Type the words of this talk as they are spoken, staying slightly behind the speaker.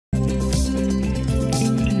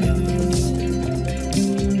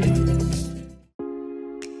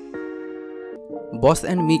Boss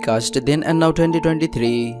and Me cast then and now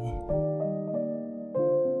 2023.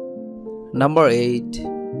 Number 8.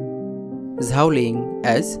 Zhao Liying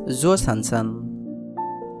as Zhao Sansan.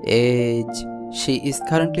 Age: she is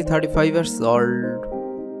currently 35 years old.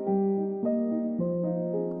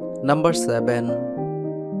 Number 7.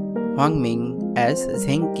 Huang Ming as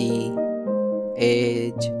Zhang.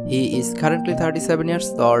 Age: he is currently 37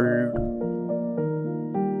 years old.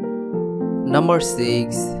 Number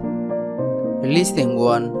 6.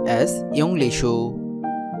 Liying as Young Lishu.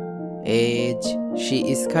 Age: she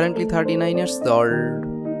is currently 39 years old.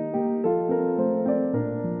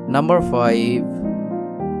 Number 5.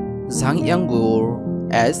 Zhang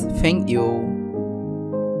as Feng Yu.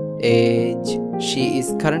 Age: she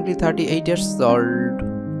is currently 38 years old.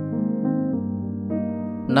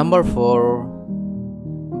 Number 4.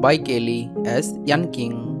 Bai Kelly as Yan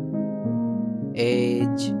King.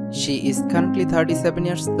 Age: she is currently 37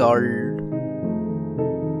 years old.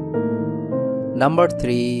 Number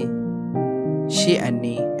 3. Shi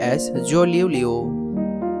Annie as Zhou Liu.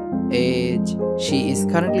 Age: she is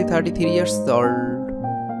currently 33 years old.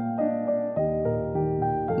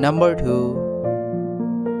 Number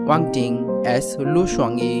 2. Wang Ting as Lu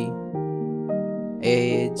Shuangyi.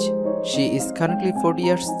 Age: she is currently 40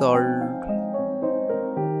 years old.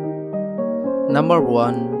 Number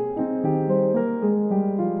 1.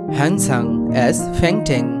 Han Zhang as Feng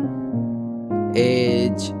Teng.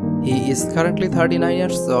 Age: he is currently 39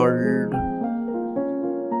 years old.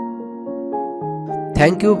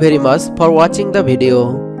 Thank you very much for watching the video.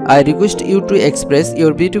 I request you to express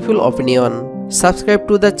your beautiful opinion. Subscribe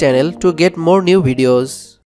to the channel to get more new videos.